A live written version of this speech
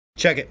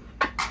Check it.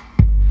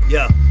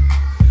 Yeah.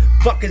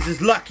 Fuckers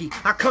is lucky,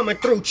 I coming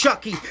through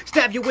Chucky.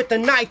 Stab you with a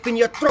knife in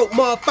your throat,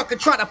 motherfucker,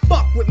 try to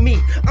fuck with me.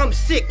 I'm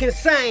sick,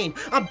 insane,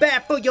 I'm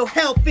bad for your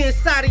health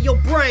inside of your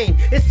brain,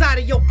 inside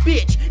of your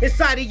bitch,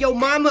 inside of your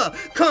mama.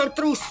 Come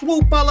through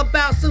Swoop, all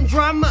about some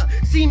drama.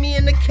 See me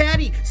in the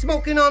caddy,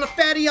 smoking on a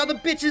fatty. All the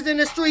bitches in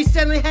the street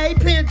selling, hey,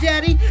 Pin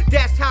Daddy.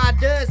 That's how I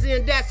does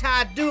and that's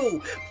how I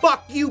do.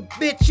 Fuck you,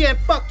 bitch, and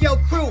fuck your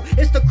crew.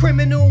 It's the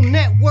criminal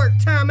network,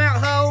 time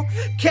out, ho.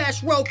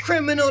 Cash roll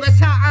criminal, that's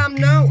how I'm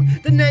known.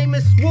 The name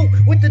is Swoop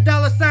with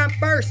the $sign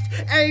first.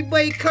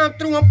 Everybody come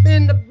through, I'm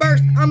finna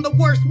burst. I'm the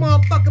worst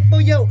motherfucker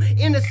for yo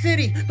in the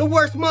city. The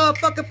worst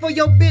motherfucker for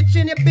your bitch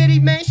in it bitty.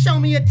 Man, show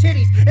me her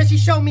titties and she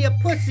show me a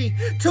pussy.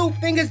 2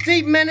 fingers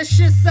deep, man, this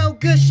shit so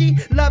gushy.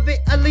 Love it,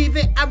 I leave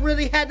it, I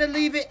really had to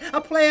leave it. A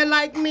player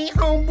like me,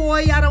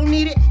 homeboy, I don't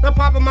need it. I'm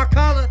popping my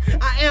collar,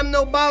 I am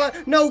no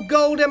baller. No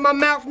gold in my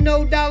mouth,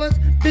 no dollars.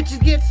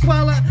 Bitches get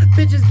swallowed,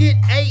 bitches get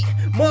ate.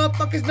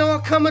 Motherfuckers know I'm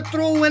coming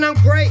through and I'm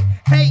great.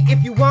 Hey,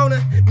 if you wanna,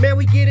 man,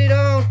 we get it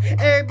on.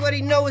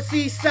 Everybody know it's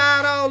east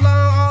side all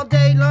long, all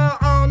day long,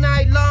 all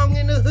night long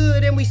in the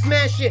hood and we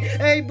smash it.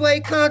 Everybody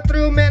come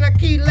through, man, I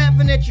keep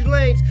laughing at you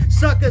lames,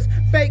 suckers,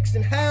 fakes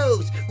and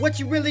hoes. What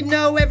you really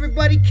know,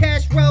 everybody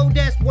cash roll,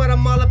 that's what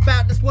I'm all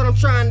about, that's what I'm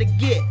trying to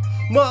get.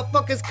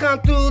 Motherfuckers come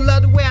through,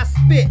 love the way I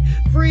spit.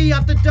 Free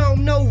off the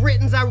dome, no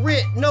writtens I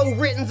writ, no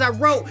writtens I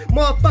wrote.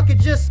 Motherfucker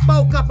just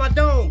spoke off my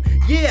dome.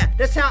 Yeah,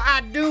 that's how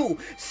I do.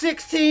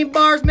 16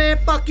 bars, man,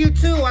 fuck you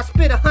too. I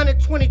spit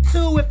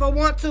 122 if I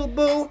want to,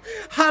 boo.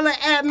 Holla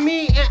at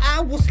me and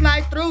I will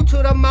slide through to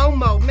the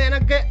Momo. Man, I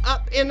get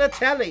up in the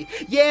telly.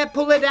 Yeah,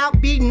 pull it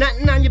out, be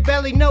nothing on your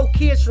belly. No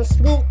kids from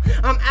Swoop,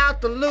 I'm out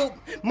the loop.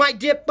 Might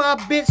dip up,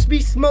 bitch,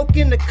 be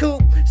smoking the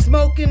coop.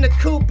 Smoking the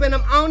coop and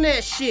I'm on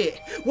that shit.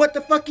 What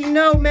the fuck you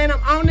know? Man,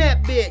 I'm on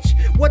that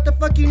bitch. What the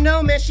fuck you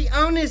know, man? She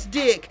on this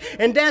dick.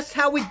 And that's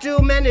how we do,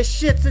 man. This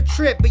shit's a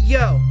trip. But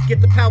yo,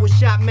 get the power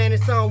shot, man.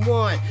 It's on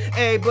one.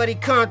 Everybody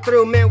come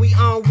through, man. We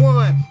on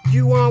one.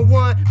 You on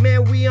one,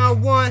 man. We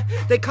on one.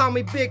 They call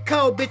me Big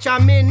Cole, bitch.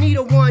 I'm in need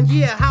of one.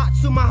 Yeah, hot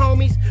to my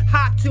homies,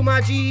 hot to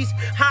my G's,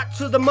 hot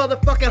to the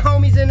motherfucking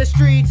homies in the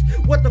streets.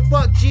 What the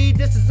fuck, G?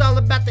 This is all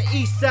about the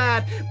east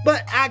side.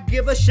 But I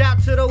give a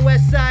shout to the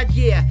west side.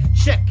 Yeah,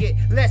 check it.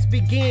 Let's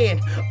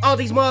begin. All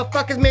these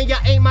motherfuckers, man,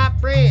 y'all ain't my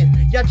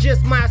friends, y'all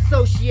just my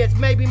associates,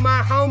 maybe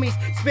my homies.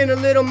 Spend a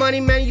little money,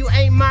 man, you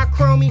ain't my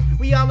chromie.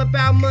 We all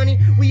about money,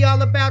 we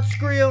all about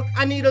skrill.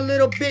 I need a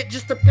little bit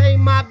just to pay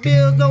my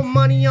bills, no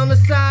money on the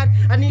side.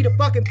 I need a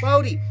fucking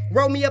 40.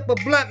 Roll me up a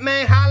blunt,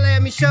 man, holla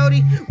at me,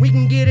 shorty. We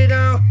can get it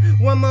on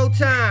one more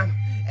time.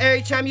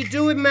 Every time you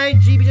do it,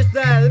 man, GB just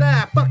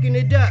fucking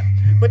it up.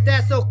 But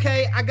that's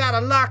okay, I got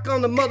a lock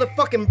on the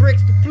motherfucking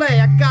bricks to play.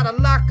 I got a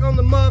lock on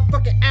the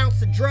motherfucking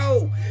ounce of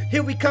dro.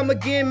 Here we come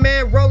again,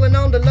 man, rolling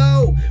on the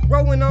low.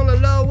 Rolling on the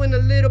low in the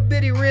little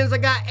bitty rims. I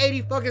got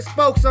 80 fucking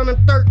spokes on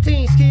them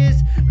 13s,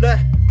 kids.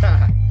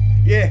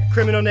 Yeah,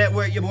 Criminal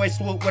Network, your boy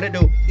Swoop, what it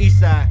do?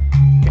 Eastside,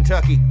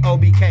 Kentucky,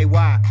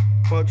 OBKY,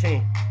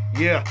 14,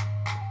 yeah.